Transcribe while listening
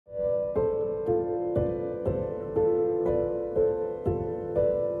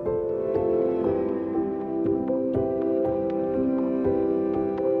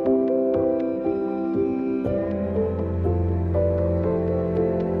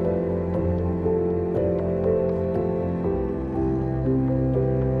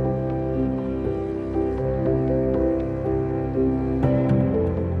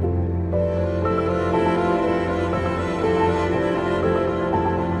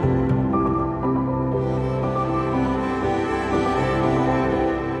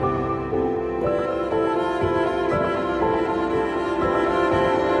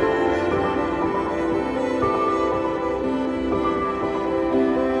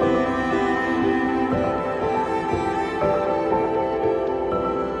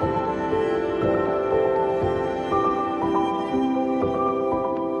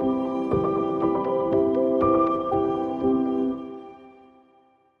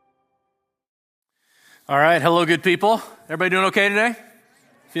All right, hello, good people. Everybody doing okay today?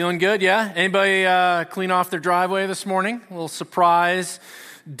 Feeling good, yeah? Anybody clean off their driveway this morning? A little surprise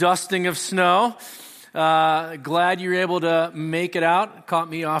dusting of snow. Glad you're able to make it out. Caught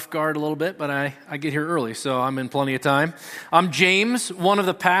me off guard a little bit, but I get here early, so I'm in plenty of time. I'm James, one of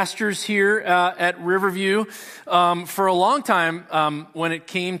the pastors here at Riverview. For a long time, when it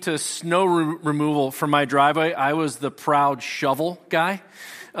came to snow removal for my driveway, I was the proud shovel guy.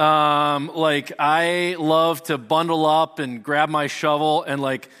 I love to bundle up and grab my shovel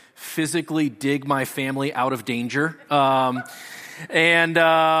and physically dig my family out of danger. And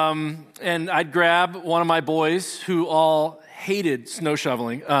I'd grab one of my boys who all hated snow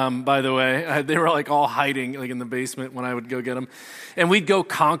shoveling, by the way. They were all hiding in the basement when I would go get them. And we'd go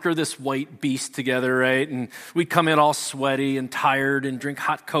conquer this white beast together, right? And we'd come in all sweaty and tired and drink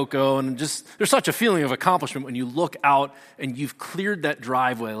hot cocoa. And just, there's such a feeling of accomplishment when you look out and you've cleared that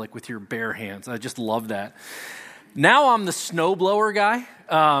driveway with your bare hands. I just love that. Now I'm the snowblower guy.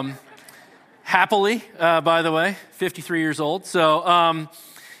 Happily, by the way, 53 years old. So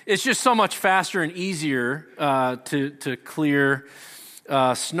it's just so much faster and easier to clear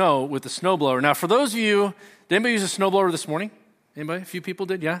snow with the snowblower. Now, for those of you, did anybody use a snowblower this morning? Anybody? A few people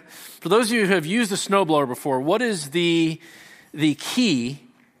did, yeah? For those of you who have used a snowblower before, what is the key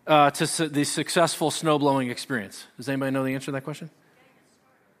to the successful snowblowing experience? Does anybody know the answer to that question?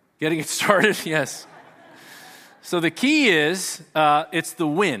 Getting it started, yes. So the key is it's the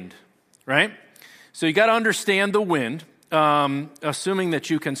wind, right? So you got to understand the wind, assuming that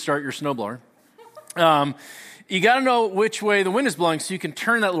you can start your snowblower. You got to know which way the wind is blowing so you can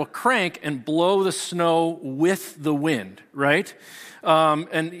turn that little crank and blow the snow with the wind, right?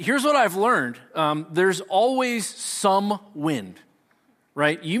 And here's what I've learned. There's always some wind,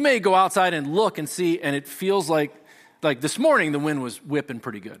 right? You may go outside and look and see, and it feels like this morning the wind was whipping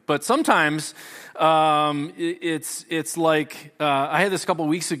pretty good. But sometimes it's like, I had this a couple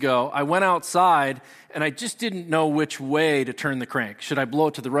weeks ago. I went outside and I just didn't know which way to turn the crank. Should I blow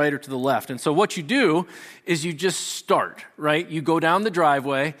it to the right or to the left? And so what you do is you just start, right? You go down the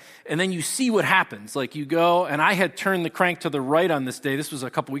driveway and then you see what happens. You go, and I had turned the crank to the right on this day. This was a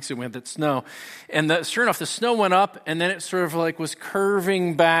couple weeks ago, we had that snow. And sure enough, the snow went up and then it sort of was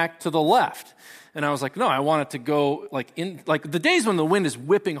curving back to the left. And I was like, no, I want it to go the days when the wind is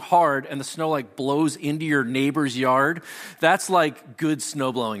whipping hard and the snow blows into your neighbor's yard. That's good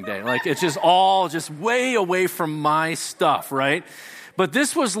snowblowing day. It's just all just way away from my stuff, right? But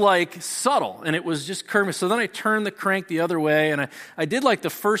this was subtle and it was just curving. So then I turned the crank the other way and I did the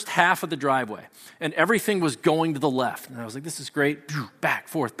first half of the driveway and everything was going to the left. And I was like, this is great. Back,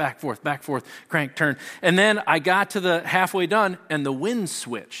 forth, crank, turn. And then I got to the halfway done and the wind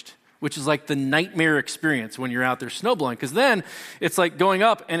switched, which is the nightmare experience when you're out there snowblowing. Because then it's going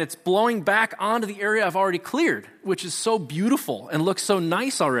up and it's blowing back onto the area I've already cleared, which is so beautiful and looks so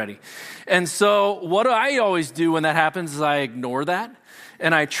nice already. And so what I always do when that happens is I ignore that.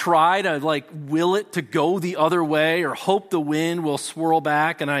 And I try to will it to go the other way or hope the wind will swirl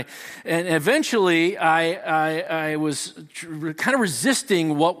back. And eventually I was kind of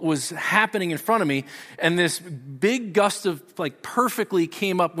resisting what was happening in front of me. And this big gust of perfectly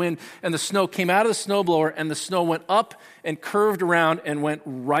came up wind and the snow came out of the snowblower and the snow went up and curved around and went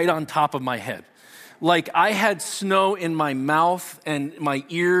right on top of my head. I had snow in my mouth and my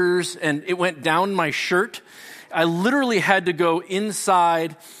ears and it went down my shirt. I literally had to go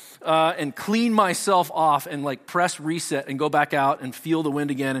inside and clean myself off and press reset and go back out and feel the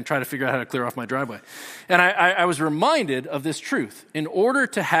wind again and try to figure out how to clear off my driveway. And I was reminded of this truth. In order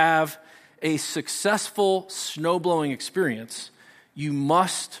to have a successful snowblowing experience, you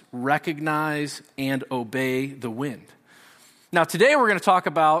must recognize and obey the wind. Now today we're going to talk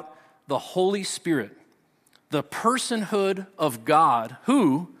about the Holy Spirit, the personhood of God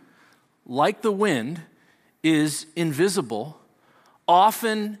who, like the wind, is invisible,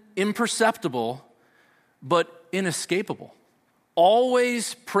 often imperceptible, but inescapable,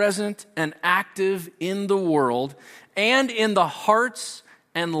 always present and active in the world and in the hearts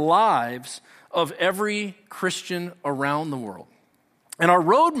and lives of every Christian around the world. And our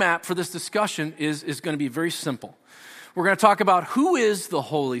roadmap for this discussion is going to be very simple. We're going to talk about who is the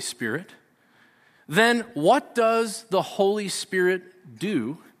Holy Spirit, then what does the Holy Spirit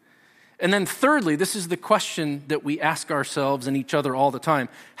do? And then thirdly, this is the question that we ask ourselves and each other all the time.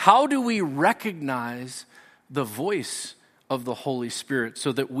 How do we recognize the voice of the Holy Spirit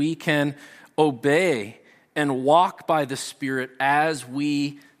so that we can obey and walk by the Spirit as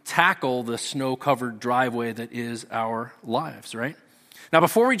we tackle the snow-covered driveway that is our lives, right? Now,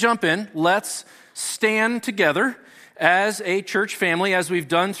 before we jump in, let's stand together as a church family, as we've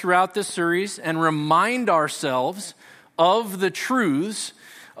done throughout this series, and remind ourselves of the truths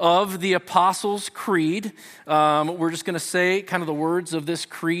of the Apostles' Creed. We're just going to say kind of the words of this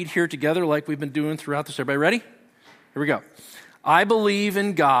creed here together like we've been doing throughout this. Everybody ready? Here we go. I believe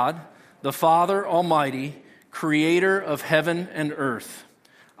in God, the Father Almighty, creator of heaven and earth.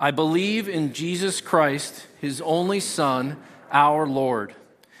 I believe in Jesus Christ, his only Son, our Lord.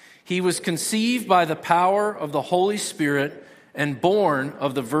 He was conceived by the power of the Holy Spirit and born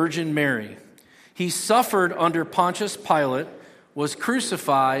of the Virgin Mary. He suffered under Pontius Pilate, was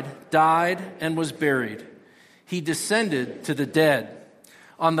crucified, died, and was buried. He descended to the dead.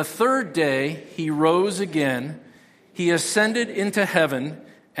 On the third day, he rose again. He ascended into heaven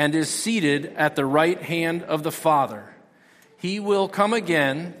and is seated at the right hand of the Father. He will come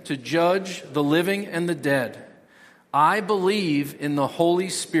again to judge the living and the dead. I believe in the Holy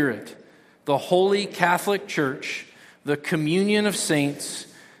Spirit, the Holy Catholic Church, the communion of saints,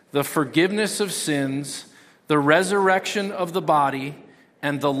 the forgiveness of sins, the resurrection of the body,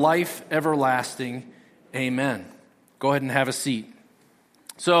 and the life everlasting. Amen. Go ahead and have a seat.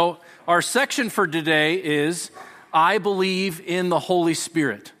 So our section for today is, I believe in the Holy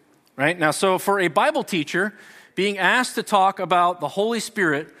Spirit. Right? Now, so for a Bible teacher, being asked to talk about the Holy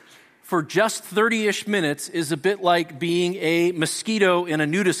Spirit for just 30-ish minutes is a bit like being a mosquito in a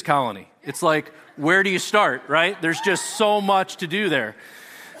nudist colony. It's like, where do you start, right? There's just so much to do there.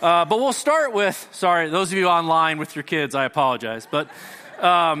 But we'll start with, sorry, those of you online with your kids, I apologize. But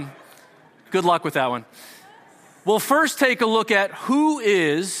good luck with that one. We'll first take a look at who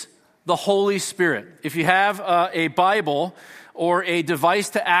is the Holy Spirit. If you have a Bible or a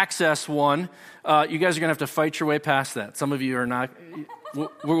device to access one, you guys are going to have to fight your way past that. Some of you are not. We'll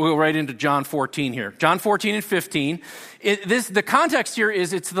go right into John 14 here. John 14 and 15. The context here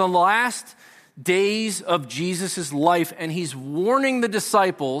is it's the last days of Jesus' life, and he's warning the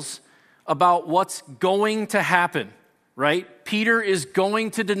disciples about what's going to happen, right? Peter is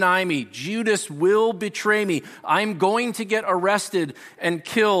going to deny me. Judas will betray me. I'm going to get arrested and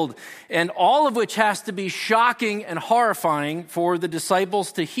killed, and all of which has to be shocking and horrifying for the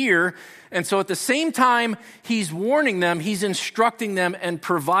disciples to hear. And so at the same time, he's warning them, he's instructing them and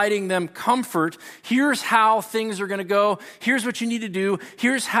providing them comfort. Here's how things are going to go. Here's what you need to do.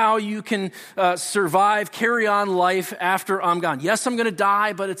 Here's how you can survive, carry on life after I'm gone. Yes, I'm going to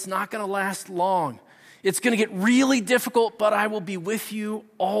die, but it's not going to last long. It's going to get really difficult, but I will be with you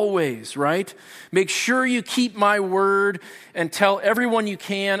always, right? Make sure you keep my word and tell everyone you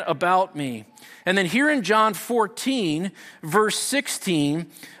can about me. And then here in John 14, verse 16,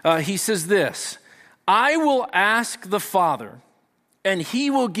 he says this, I will ask the Father, and he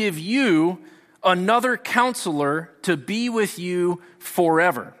will give you another counselor to be with you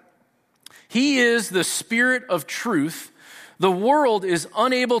forever. He is the Spirit of truth. The world is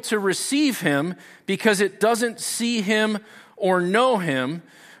unable to receive him because it doesn't see him or know him,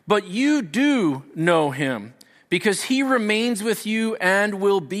 but you do know him because he remains with you and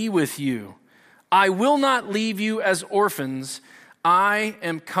will be with you. I will not leave you as orphans. I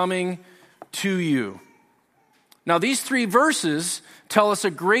am coming to you. Now, these three verses tell us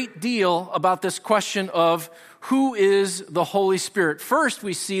a great deal about this question of who is the Holy Spirit. First,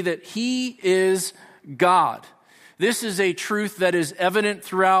 we see that he is God. This is a truth that is evident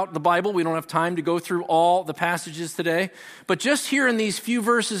throughout the Bible. We don't have time to go through all the passages today. But just here in these few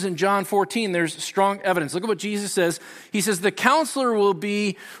verses in John 14, there's strong evidence. Look at what Jesus says. He says, the counselor will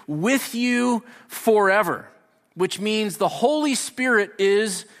be with you forever, which means the Holy Spirit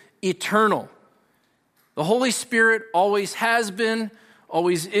is eternal. The Holy Spirit always has been,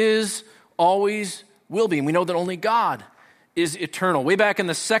 always is, always will be. And we know that only God is eternal. Way back in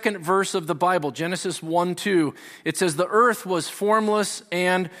the second verse of the Bible, Genesis 1:2, it says, the earth was formless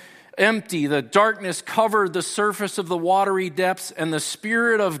and empty. The darkness covered the surface of the watery depths, and the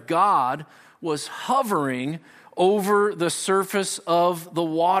Spirit of God was hovering over the surface of the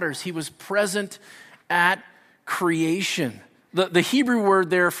waters. He was present at creation. The Hebrew word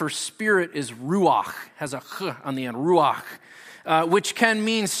there for spirit is ruach, has a ch on the end, ruach, which can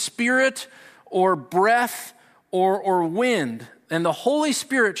mean spirit or breath or wind. And the Holy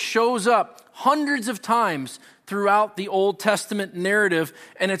Spirit shows up hundreds of times throughout the Old Testament narrative,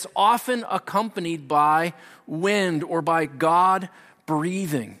 and it's often accompanied by wind or by God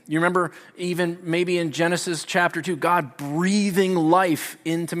breathing. You remember even maybe in Genesis chapter 2, God breathing life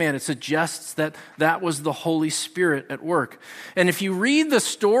into man. It suggests that that was the Holy Spirit at work. And if you read the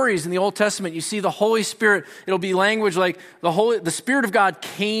stories in the Old Testament, you see the Holy Spirit, it'll be language like the Spirit of God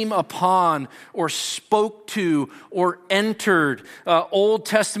came upon or spoke to or entered. Old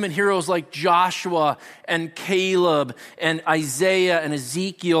Testament heroes like Joshua and Caleb and Isaiah and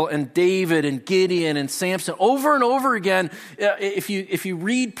Ezekiel and David and Gideon and Samson. Over and over again, if you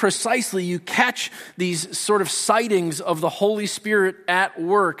read precisely, you catch these sort of sightings of the Holy Spirit at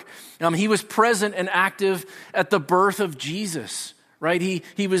work. He was present and active at the birth of Jesus, right?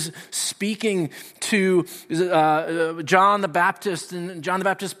 He was speaking to John the Baptist and John the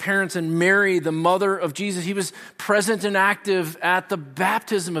Baptist's parents and Mary, the mother of Jesus. He was present and active at the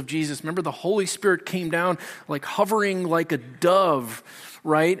baptism of Jesus. Remember, the Holy Spirit came down like hovering like a dove,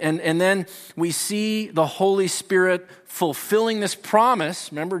 right? And then we see the Holy Spirit fulfilling this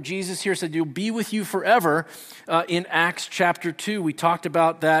promise. Remember, Jesus here said, "You'll be with you forever." In Acts chapter 2, we talked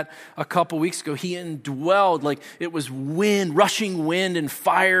about that a couple weeks ago. He indwelled, like it was wind, rushing wind and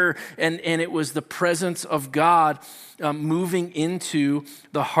fire, and it was the presence of God moving into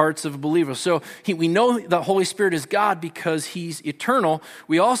the hearts of believers. So we know the Holy Spirit is God because he's eternal.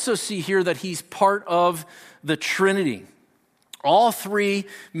 We also see here that he's part of the Trinity. All three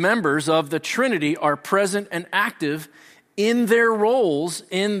members of the Trinity are present and active in their roles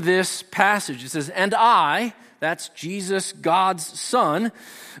in this passage. It says, "And I," that's Jesus, God's Son,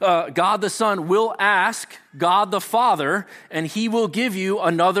 God the Son will ask God the Father, and he will give you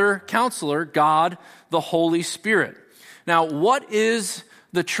another counselor, God the Holy Spirit. Now, what is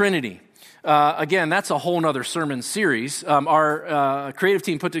the Trinity? Again, that's a whole nother sermon series. Our creative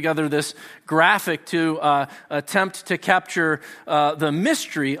team put together this graphic to attempt to capture the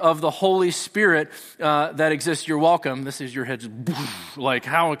mystery of the Holy Spirit that exists. You're welcome. This is your head just like,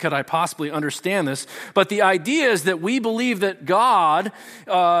 how could I possibly understand this? But the idea is that we believe that God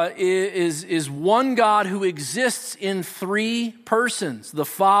is one God who exists in three persons: the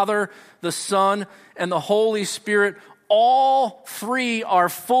Father, the Son, and the Holy Spirit. All three are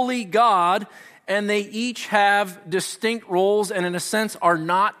fully God, and they each have distinct roles and in a sense are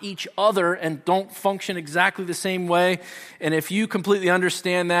not each other and don't function exactly the same way. And if you completely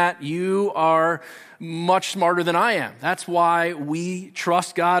understand that, you are much smarter than I am. That's why we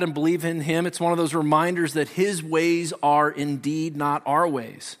trust God and believe in him. It's one of those reminders that his ways are indeed not our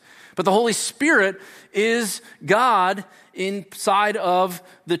ways. But the Holy Spirit is God inside of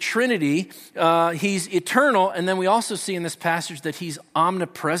the Trinity. He's eternal, and then we also see in this passage that he's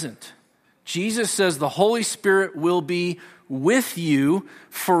omnipresent. Jesus says the Holy Spirit will be with you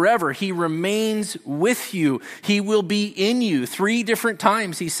forever. He remains with you. He will be in you. 3 different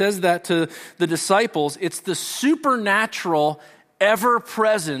times he says that to the disciples. It's the supernatural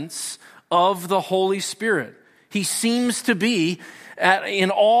ever-presence of the Holy Spirit. He seems to be in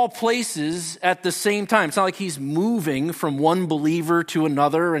all places at the same time. It's not like he's moving from one believer to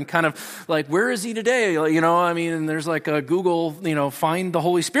another and kind of like, where is he today? And there's like a Google, find the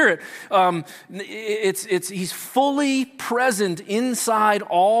Holy Spirit. He's fully present inside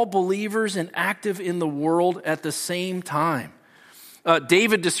all believers and active in the world at the same time.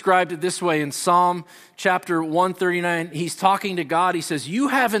 David described it this way in Psalm chapter 139. He's talking to God. He says, "You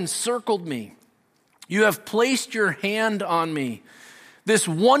have encircled me. You have placed your hand on me. This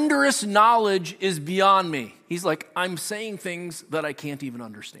wondrous knowledge is beyond me." He's like, I'm saying things that I can't even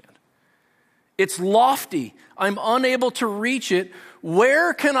understand. It's lofty. I'm unable to reach it.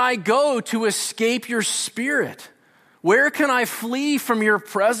 Where can I go to escape your spirit? Where can I flee from your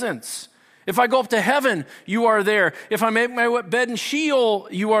presence? If I go up to heaven, you are there. If I make my bed in Sheol,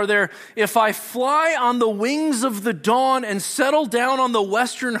 you are there. If I fly on the wings of the dawn and settle down on the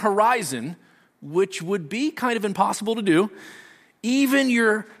western horizon, which would be kind of impossible to do, even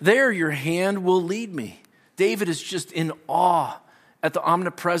your hand will lead me. David is just in awe at the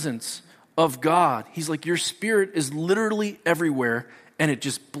omnipresence of God. He's like, your spirit is literally everywhere, and it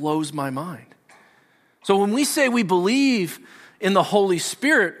just blows my mind. So when we say we believe in the Holy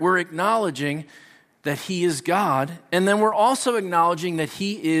Spirit, we're acknowledging that he is God, and then we're also acknowledging that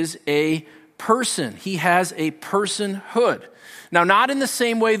he is a person. He has a personhood. Now, not in the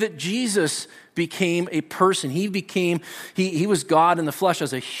same way that Jesus became a person. He was God in the flesh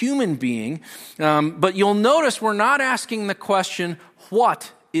as a human being. But you'll notice we're not asking the question,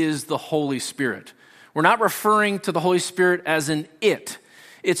 what is the Holy Spirit? We're not referring to the Holy Spirit as an it.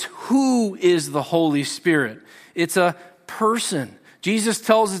 It's who is the Holy Spirit. It's a person. Jesus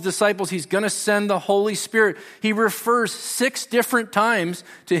tells his disciples he's going to send the Holy Spirit. He refers 6 different times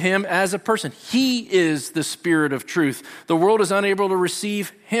to him as a person. He is the Spirit of truth. The world is unable to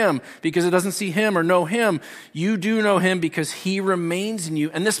receive him because it doesn't see him or know him. You do know him because he remains in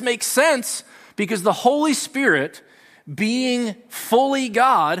you. And this makes sense because the Holy Spirit, being fully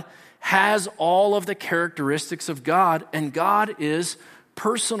God, has all of the characteristics of God, and God is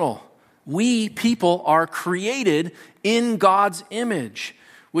personal. We, people, are created in God's image,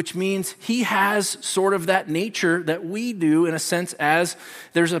 which means he has sort of that nature that we do, in a sense, as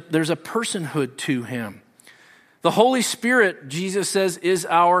there's a personhood to him. The Holy Spirit, Jesus says, is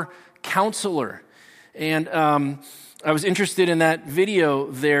our counselor. And I was interested in that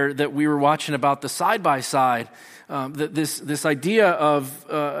video there that we were watching about the side-by-side. This idea of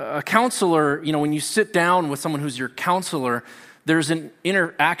a counselor, when you sit down with someone who's your counselor, there's an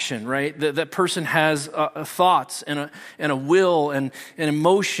interaction, right? That person has thoughts and a will and an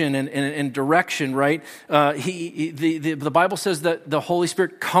emotion and direction, right? The Bible says that the Holy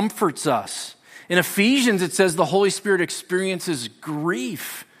Spirit comforts us. In Ephesians, it says the Holy Spirit experiences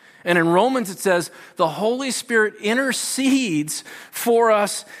grief. And in Romans, it says the Holy Spirit intercedes for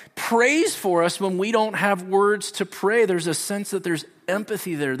us, prays for us when we don't have words to pray. There's a sense that there's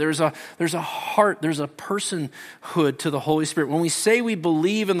empathy there. There's a heart, there's a personhood to the Holy Spirit. When we say we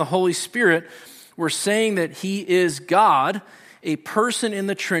believe in the Holy Spirit, we're saying that he is God, a person in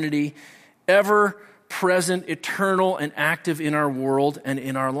the Trinity, ever present, eternal, and active in our world and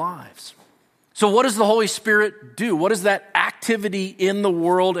in our lives. So what does the Holy Spirit do? What does that activity in the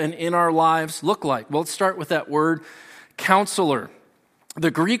world and in our lives look like? Well, let's start with that word, counselor. The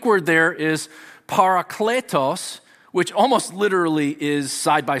Greek word there is parakletos, which almost literally is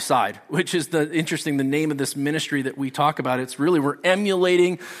side by side, which is the name of this ministry that we talk about. It's really, we're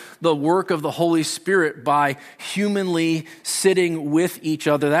emulating the work of the Holy Spirit by humanly sitting with each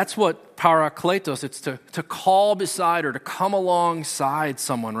other. That's what parakletos, it's to call beside or to come alongside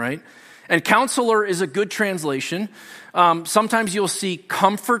someone, right? And counselor is a good translation. Sometimes you'll see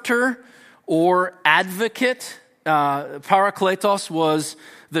comforter or advocate. Parakletos was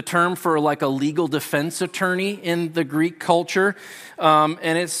the term for like a legal defense attorney in the Greek culture.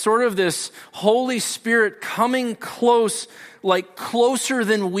 And it's sort of this Holy Spirit coming close, like closer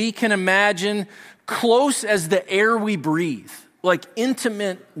than we can imagine, close as the air we breathe, like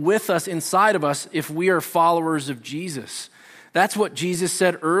intimate with us, inside of us, if we are followers of Jesus. That's what Jesus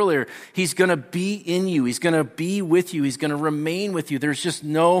said earlier. He's going to be in you. He's going to be with you. He's going to remain with you. There's just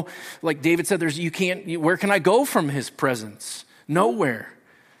no, like David said, where can I go from his presence? Nowhere.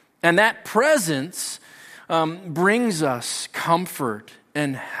 And that presence brings us comfort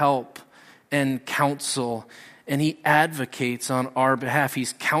and help and counsel, and he advocates on our behalf.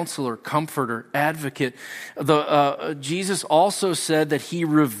 He's counselor, comforter, advocate. Jesus also said that he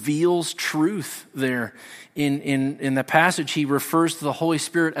reveals truth there. In the passage, he refers to the Holy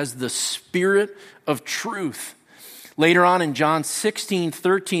Spirit as the Spirit of truth. Later on in John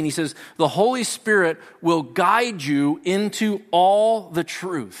 16:13, he says, the Holy Spirit will guide you into all the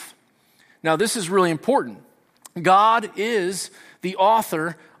truth. Now, this is really important. God is the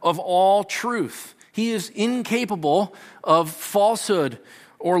author of all truth. He is incapable of falsehood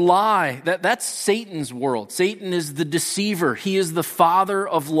or lie. That's Satan's world. Satan is the deceiver. He is the father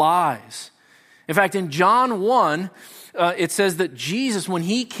of lies. In fact, in John 1, it says that Jesus, when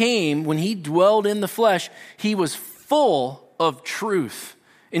he came, when he dwelled in the flesh, he was full of truth.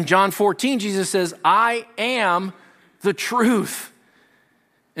 In John 14, Jesus says, I am the truth.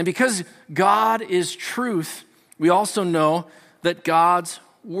 And because God is truth, we also know that God's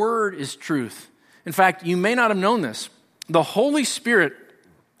word is truth. In fact, you may not have known this. The Holy Spirit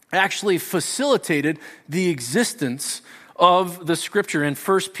actually facilitated the existence of the scripture. In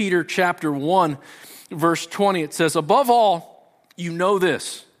 1 Peter chapter 1, verse 20, it says, above all, you know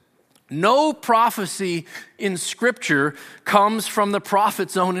this. No prophecy in scripture comes from the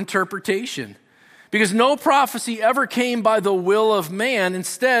prophet's own interpretation. Because no prophecy ever came by the will of man.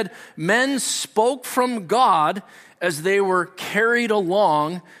 Instead, men spoke from God as they were carried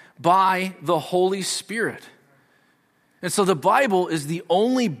along by the Holy Spirit. And so the Bible is the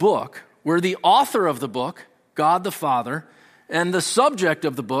only book where the author of the book, God the Father, and the subject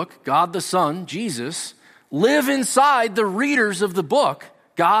of the book, God the Son, Jesus, live inside the readers of the book,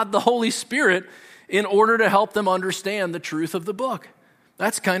 God the Holy Spirit, in order to help them understand the truth of the book.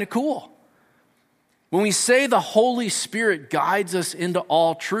 That's kind of cool. When we say the Holy Spirit guides us into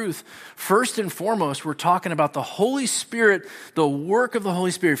all truth, first and foremost, we're talking about the Holy Spirit, the work of the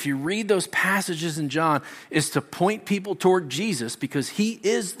Holy Spirit. If you read those passages in John, is to point people toward Jesus because he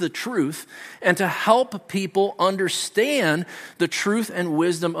is the truth and to help people understand the truth and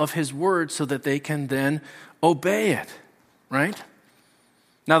wisdom of his word so that they can then obey it, right?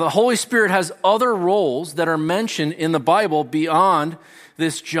 Now, the Holy Spirit has other roles that are mentioned in the Bible beyond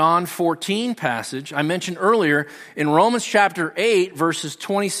this John 14 passage. I mentioned earlier in Romans chapter 8, verses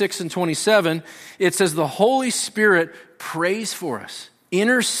 26 and 27, it says the Holy Spirit prays for us,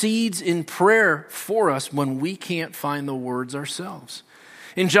 intercedes in prayer for us when we can't find the words ourselves.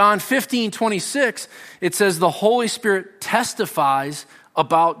 In John 15:26, it says the Holy Spirit testifies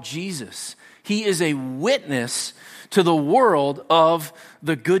about Jesus. He is a witness to the world of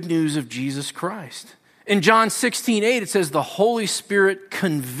the good news of Jesus Christ. In John 16:8, it says the Holy Spirit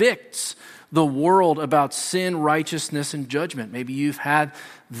convicts the world about sin, righteousness, and judgment. Maybe you've had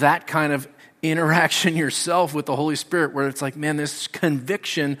that kind of interaction yourself with the Holy Spirit where it's like, man, this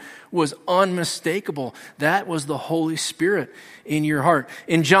conviction was unmistakable. That was the Holy Spirit in your heart.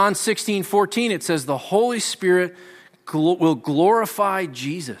 In John 16:14, it says the Holy Spirit will glorify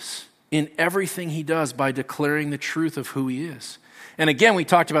Jesus in everything he does by declaring the truth of who he is. And again, we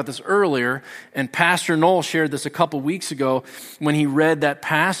talked about this earlier, and Pastor Noel shared this a couple weeks ago when he read that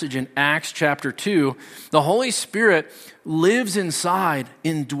passage in Acts chapter 2. The Holy Spirit lives inside,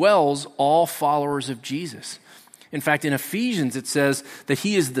 indwells all followers of Jesus. In fact, in Ephesians, it says that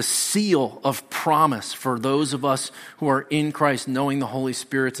he is the seal of promise for those of us who are in Christ, knowing the Holy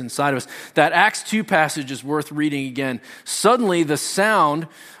Spirit's inside of us. That Acts 2 passage is worth reading again. Suddenly, the sound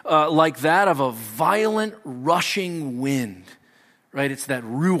like that of a violent rushing wind, right? It's that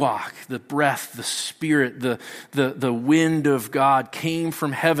ruach, the breath, the spirit, the wind of God came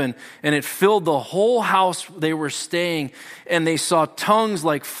from heaven, and it filled the whole house they were staying, and they saw tongues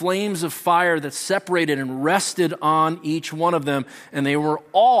like flames of fire that separated and rested on each one of them, and they were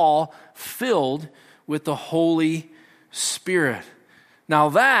all filled with the Holy Spirit. Now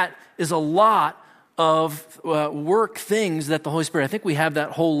that is a lot of work things that the Holy Spirit, I think we have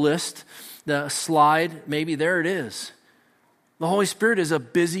that whole list, the slide, maybe there it is. The Holy Spirit is a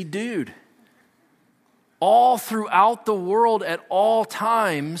busy dude. All throughout the world at all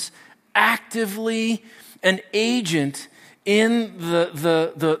times, actively an agent in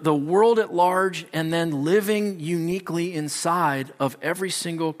the world at large and then living uniquely inside of every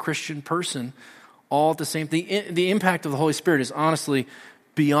single Christian person all at the same thing. The impact of the Holy Spirit is honestly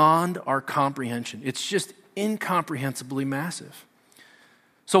beyond our comprehension. It's just incomprehensibly massive.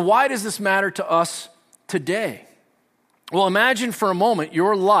 So why does this matter to us today? Well, imagine for a moment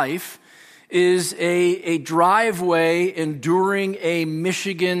your life is a driveway enduring a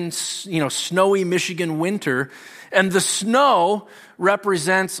Michigan, snowy Michigan winter, and the snow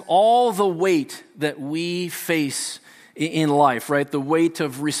represents all the weight that we face in life, right? The weight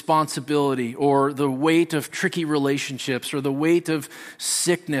of responsibility, or the weight of tricky relationships, or the weight of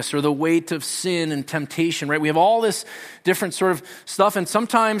sickness, or the weight of sin and temptation, right? We have all this different sort of stuff, and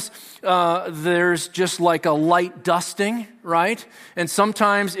sometimes there's just like a light dusting, right? And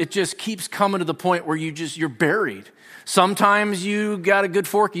sometimes it just keeps coming to the point where you're buried. Sometimes you got a good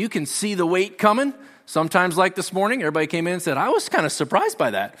fork, you can see the weight coming. Sometimes, like this morning, everybody came in and said, I was kind of surprised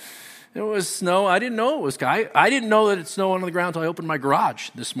by that. It was snow. I didn't know it was. I didn't know that it's snow on the ground until I opened my garage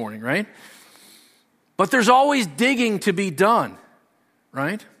this morning, right? But there's always digging to be done,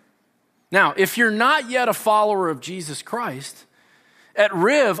 right? Now, if you're not yet a follower of Jesus Christ, at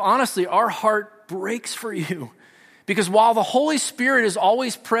Riv, honestly, our heart breaks for you. Because while the Holy Spirit is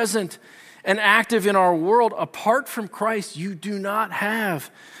always present and active in our world, apart from Christ, you do not have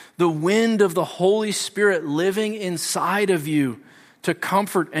the wind of the Holy Spirit living inside of you to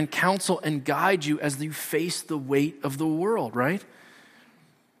comfort and counsel and guide you as you face the weight of the world, right?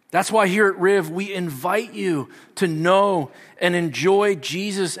 That's why here at Riv, we invite you to know and enjoy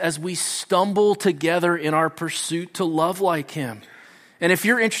Jesus as we stumble together in our pursuit to love like him. And if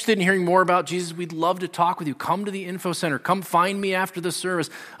you're interested in hearing more about Jesus, we'd love to talk with you. Come to the info center. Come find me after the service.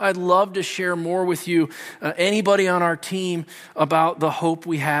 I'd love to share more with you, anybody on our team, about the hope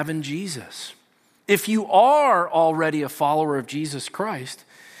we have in Jesus. If you are already a follower of Jesus Christ,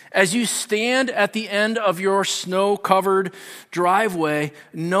 as you stand at the end of your snow-covered driveway,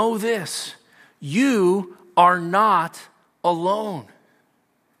 know this: you are not alone.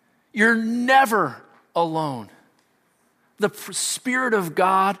 You're never alone. The Spirit of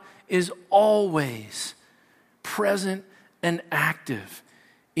God is always present and active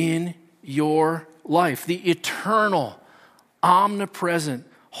in your life. The eternal, omnipresent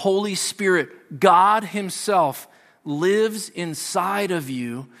Holy Spirit, God himself, lives inside of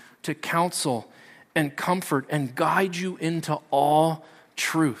you to counsel and comfort and guide you into all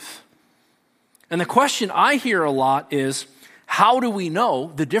truth. And the question I hear a lot is, how do we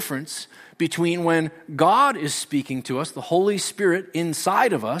know the difference between when God is speaking to us, the Holy Spirit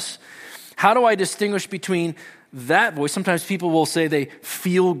inside of us? How do I distinguish between that voice? Sometimes people will say they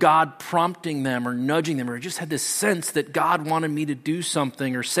feel God prompting them or nudging them, or just had this sense that God wanted me to do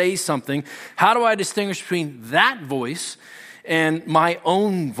something or say something. How do I distinguish between that voice and my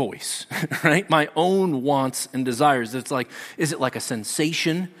own voice, right? My own wants and desires. It's like, is it like a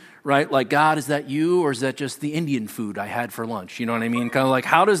sensation, right? Like, God, is that you, or is that just the Indian food I had for lunch? You know what I mean? Kind of like,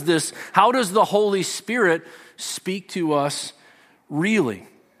 how does the Holy Spirit speak to us really?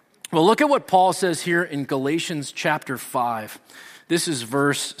 Well, look at what Paul says here in Galatians chapter 5. This is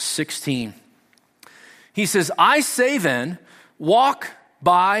verse 16. He says, I say then, walk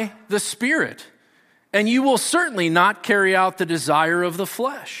by the Spirit, and you will certainly not carry out the desire of the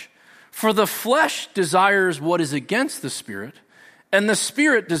flesh. For the flesh desires what is against the Spirit, and the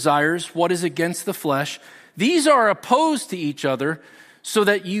Spirit desires what is against the flesh. These are opposed to each other so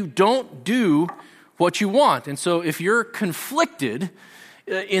that you don't do what you want. And so if you're conflicted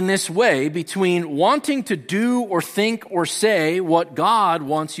in this way between wanting to do or think or say what God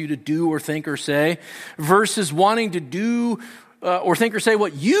wants you to do or think or say versus wanting to do or think or say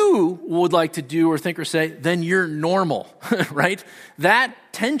what you would like to do or think or say, then you're normal, right? That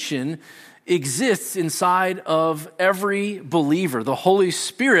tension exists inside of every believer. The Holy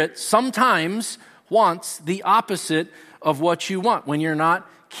Spirit sometimes wants the opposite of what you want. When you're not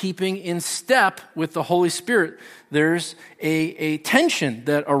keeping in step with the Holy Spirit, there's a tension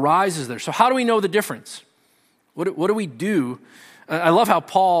that arises there. So how do we know the difference? What do we do? I love how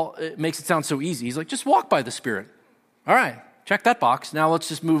Paul makes it sound so easy. He's like, just walk by the Spirit. All right, check that box. Now let's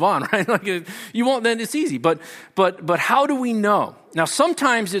just move on, right? Like, you won't, then it's easy. But how do we know? Now,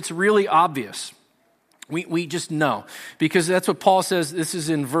 sometimes it's really obvious. We just know, because that's what Paul says. This is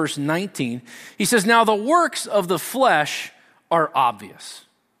in verse 19. He says, now the works of the flesh are obvious.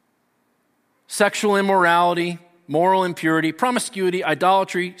 Sexual immorality, moral impurity, promiscuity,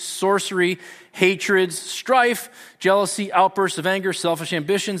 idolatry, sorcery, hatreds, strife, jealousy, outbursts of anger, selfish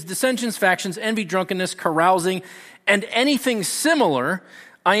ambitions, dissensions, factions, envy, drunkenness, carousing, and anything similar.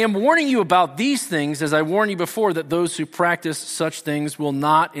 I am warning you about these things, as I warned you before, that those who practice such things will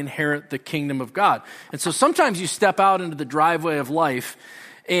not inherit the kingdom of God. And so sometimes you step out into the driveway of life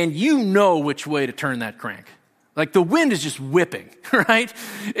and you know which way to turn that crank. Like, the wind is just whipping, right?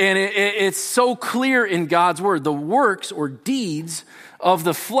 And it's so clear in God's word. The works or deeds of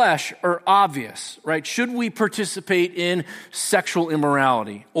the flesh are obvious, right? Should we participate in sexual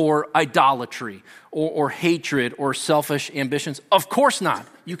immorality or idolatry or hatred or selfish ambitions? Of course not.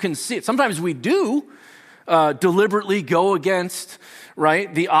 You can see it. Sometimes we do deliberately go against,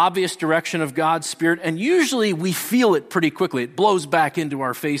 right, the obvious direction of God's Spirit, and usually we feel it pretty quickly. It blows back into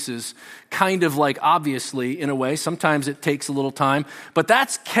our faces, kind of like obviously in a way. Sometimes it takes a little time, but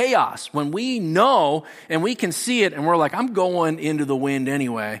that's chaos. When we know and we can see it and we're like, I'm going into the wind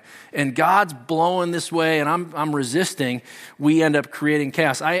anyway, and God's blowing this way and I'm resisting, we end up creating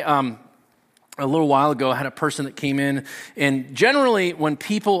chaos. A little while ago, I had a person that came in, and generally when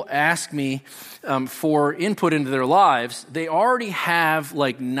people ask me for input into their lives, they already have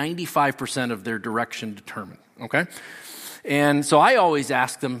like 95% of their direction determined, okay? And so I always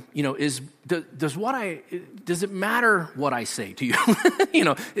ask them, does it matter what I say to you?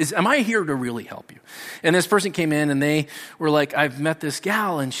 Am I here to really help you? And this person came in and they were like, I've met this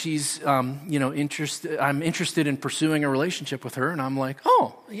gal and she's, interested. I'm interested in pursuing a relationship with her. And I'm like,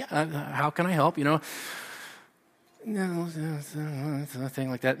 oh yeah, how can I help? Thing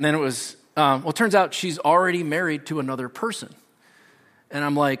like that. And then it was, it turns out she's already married to another person. And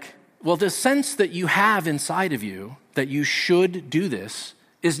I'm like, well, the sense that you have inside of you that you should do this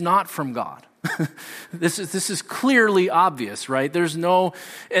is not from God. This is clearly obvious, right?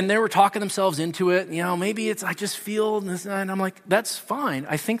 And they were talking themselves into it. Maybe I just feel this, and I'm like, that's fine.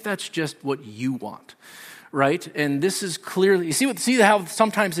 I think that's just what you want, right? And this is clearly, you see how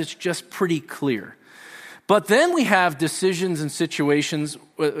sometimes it's just pretty clear. But then we have decisions and situations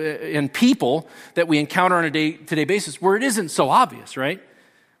and people that we encounter on a day-to-day basis where it isn't so obvious, right?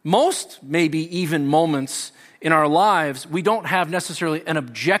 Most, maybe even moments in our lives, we don't have necessarily an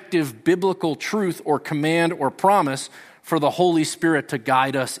objective biblical truth or command or promise for the Holy Spirit to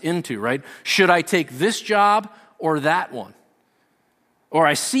guide us into, right? Should I take this job or that one? Or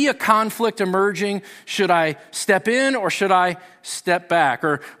I see a conflict emerging, should I step in or should I step back?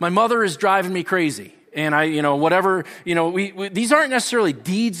 Or my mother is driving me crazy And whatever, these aren't necessarily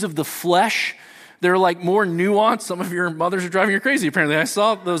deeds of the flesh. They're like more nuanced. Some of your mothers are driving you crazy, apparently. I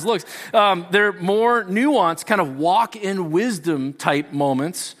saw those looks. They're more nuanced, kind of walk in wisdom type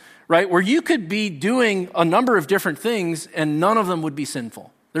moments, right? Where you could be doing a number of different things and none of them would be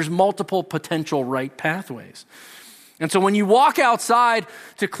sinful. There's multiple potential right pathways. And so when you walk outside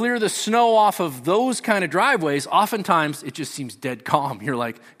to clear the snow off of those kind of driveways, oftentimes it just seems dead calm. You're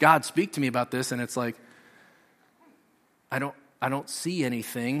like, God, speak to me about this. And it's like, I don't see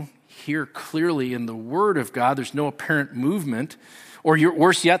anything here clearly in the Word of God. There's no apparent movement. Or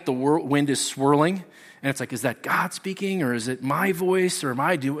worse yet, the wind is swirling. And it's like, is that God speaking, or is it my voice, or am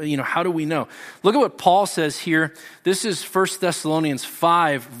I doing, how do we know? Look at what Paul says here. This is 1 Thessalonians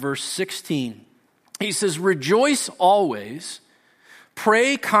 5, verse 16. He says, rejoice always,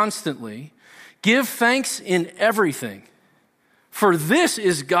 pray constantly, give thanks in everything, for this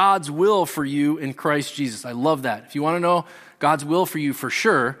is God's will for you in Christ Jesus. I love that. If you want to know God's will for you for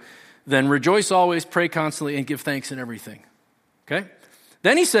sure, then rejoice always, pray constantly, and give thanks in everything. Okay?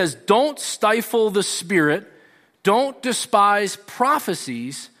 Then he says, don't stifle the Spirit, don't despise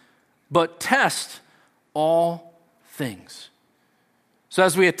prophecies, but test all things. So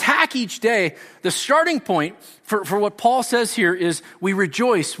as we attack each day, the starting point for what Paul says here is we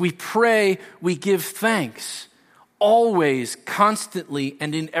rejoice, we pray, we give thanks, always, constantly,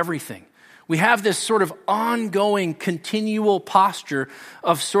 and in everything. We have this sort of ongoing, continual posture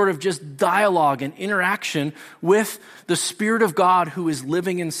of sort of just dialogue and interaction with the Spirit of God who is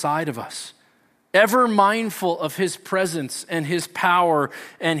living inside of us, ever mindful of His presence and His power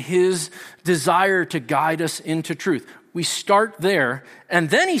and His desire to guide us into truth. We start there, and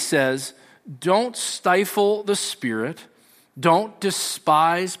then he says, don't stifle the Spirit, don't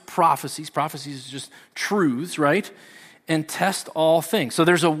despise prophecies. Prophecies is just truths, right? And test all things. So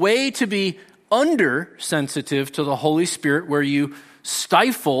there's a way to be undersensitive to the Holy Spirit where you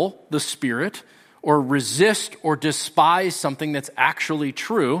stifle the Spirit or resist or despise something that's actually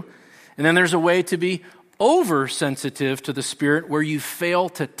true. And then there's a way to be oversensitive to the Spirit where you fail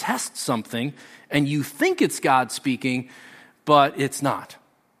to test something and you think it's God speaking, but it's not.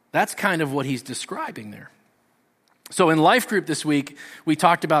 That's kind of what he's describing there. So in life group this week, we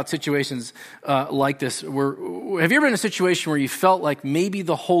talked about situations like this. Have you ever been in a situation where you felt like maybe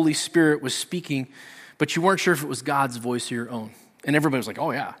the Holy Spirit was speaking, but you weren't sure if it was God's voice or your own? And everybody was like,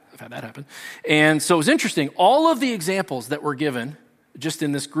 oh yeah, I've had that happen. And so it was interesting. All of the examples that were given just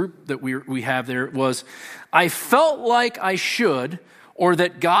in this group that we have there was, I felt like I should, or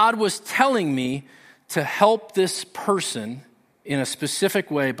that God was telling me to help this person in a specific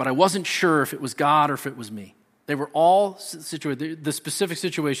way, but I wasn't sure if it was God or if it was me. They were all situated, the specific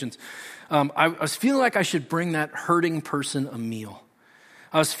situations. I was feeling like I should bring that hurting person a meal.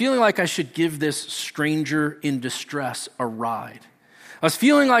 I was feeling like I should give this stranger in distress a ride. I was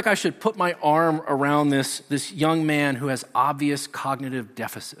feeling like I should put my arm around this young man who has obvious cognitive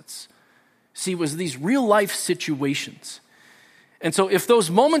deficits. See, it was these real life situations. And so if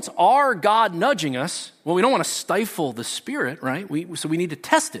those moments are God nudging us, well, we don't want to stifle the Spirit, right? So we need to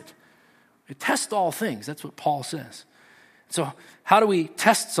test it. We test all things. That's what Paul says. So how do we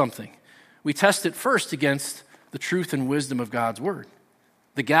test something? We test it first against the truth and wisdom of God's word.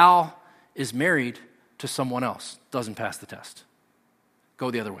 The gal is married to someone else. Doesn't pass the test.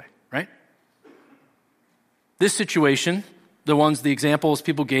 Go the other way, right? This situation, the examples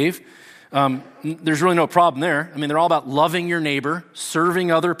people gave, there's really no problem there. I mean, they're all about loving your neighbor,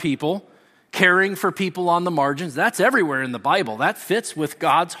 serving other people, caring for people on the margins. That's everywhere in the Bible. That fits with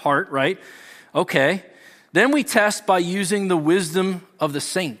God's heart, right? Okay. Then we test by using the wisdom of the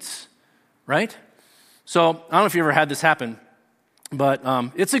saints, right? So I don't know if you ever had this happen, but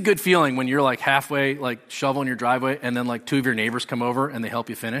it's a good feeling when you're like halfway, like shoveling your driveway, and then like two of your neighbors come over and they help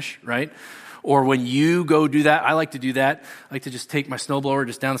you finish, right? Or when you go do that, I like to do that. I like to just take my snowblower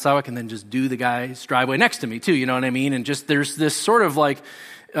just down the sidewalk and then just do the guy's driveway next to me too, you know what I mean? And just there's this sort of like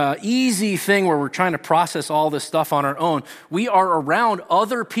easy thing where we're trying to process all this stuff on our own. We are around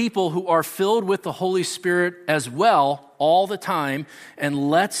other people who are filled with the Holy Spirit as well all the time.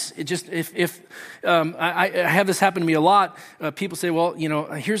 And I have this happen to me a lot. People say, well,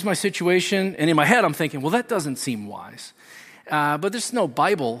 here's my situation. And in my head, I'm thinking, well, that doesn't seem wise. But there's no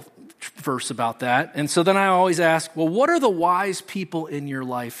Bible verse about that. And so then I always ask, well, what are the wise people in your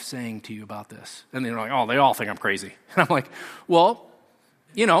life saying to you about this? And they're like, oh, they all think I'm crazy. And I'm like, well,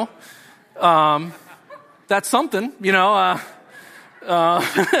 that's something, and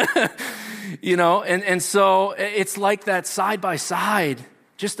so it's like that side by side,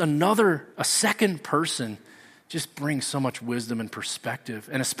 just a second person just brings so much wisdom and perspective,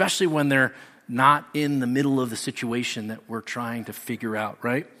 and especially when they're not in the middle of the situation that we're trying to figure out,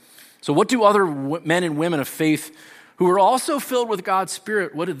 right? So what do other men and women of faith who are also filled with God's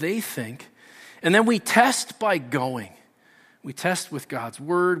Spirit, what do they think? And then we test by going. We test with God's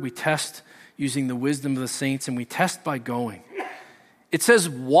word, we test using the wisdom of the saints, and we test by going. It says,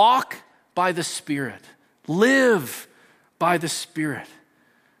 walk by the Spirit. Live by the Spirit.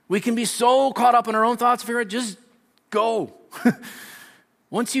 We can be so caught up in our own thoughts, just go.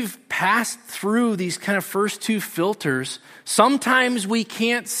 Once you've passed through these kind of first two filters, sometimes we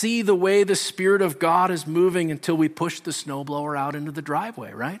can't see the way the Spirit of God is moving until we push the snowblower out into the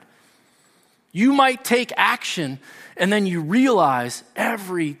driveway, right? You might take action and then you realize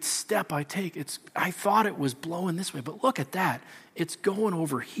every step I take, I thought it was blowing this way, but look at that. It's going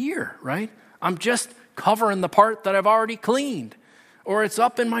over here, right? I'm just covering the part that I've already cleaned. Or it's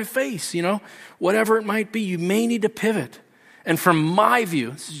up in my face, whatever it might be. You may need to pivot. And from my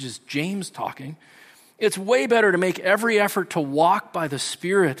view, this is just James talking, it's way better to make every effort to walk by the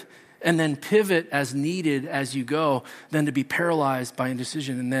Spirit and then pivot as needed as you go than to be paralyzed by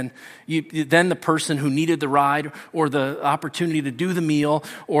indecision. And then the person who needed the ride or the opportunity to do the meal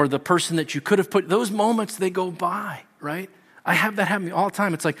or the person that you could have put, those moments, they go by, right? I have that happen all the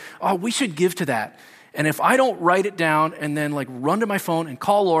time. It's like, oh, we should give to that. And if I don't write it down and then run to my phone and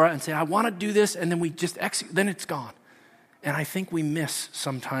call Laura and say, I want to do this, and then we just execute, then it's gone. And I think we miss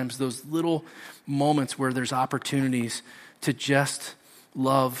sometimes those little moments where there's opportunities to just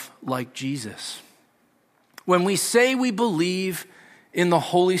love like Jesus. When we say we believe in the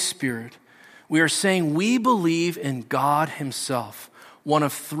Holy Spirit, we are saying we believe in God himself, one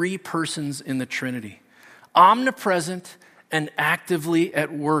of three persons in the Trinity, omnipresent and actively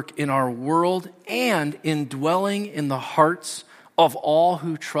at work in our world and indwelling in the hearts of all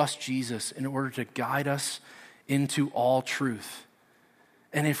who trust Jesus in order to guide us into all truth.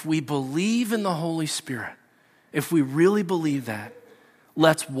 And if we believe in the Holy Spirit, if we really believe that,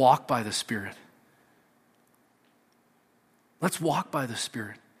 let's walk by the Spirit. Let's walk by the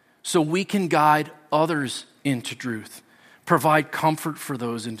Spirit so we can guide others into truth, provide comfort for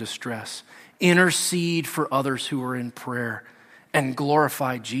those in distress, intercede for others who are in prayer, and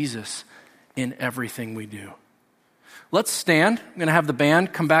glorify Jesus in everything we do. Let's stand. I'm going to have the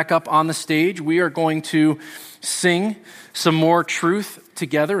band come back up on the stage. We are going to sing some more truth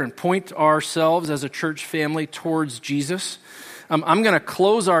together and point ourselves as a church family towards Jesus. I'm going to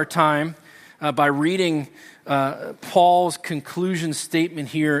close our time by reading Paul's conclusion statement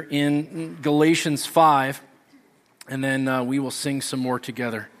here in Galatians 5, and then we will sing some more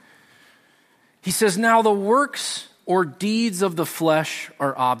together. He says, now the works or deeds of the flesh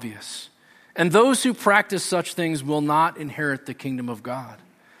are obvious, and those who practice such things will not inherit the kingdom of God.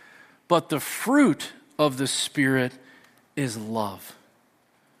 But the fruit of the Spirit is love,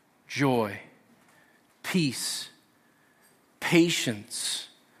 joy, peace, patience,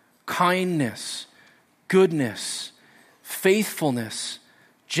 kindness, goodness, faithfulness,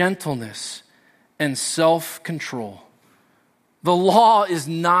 gentleness, and self-control. The law is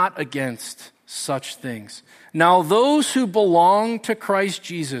not against such things. Now those who belong to Christ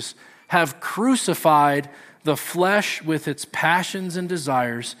Jesus have crucified the flesh with its passions and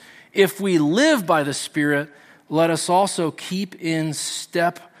desires. If we live by the Spirit, let us also keep in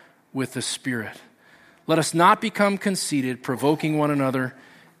step with the Spirit. Let us not become conceited, provoking one another,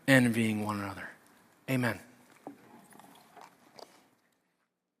 envying one another. Amen.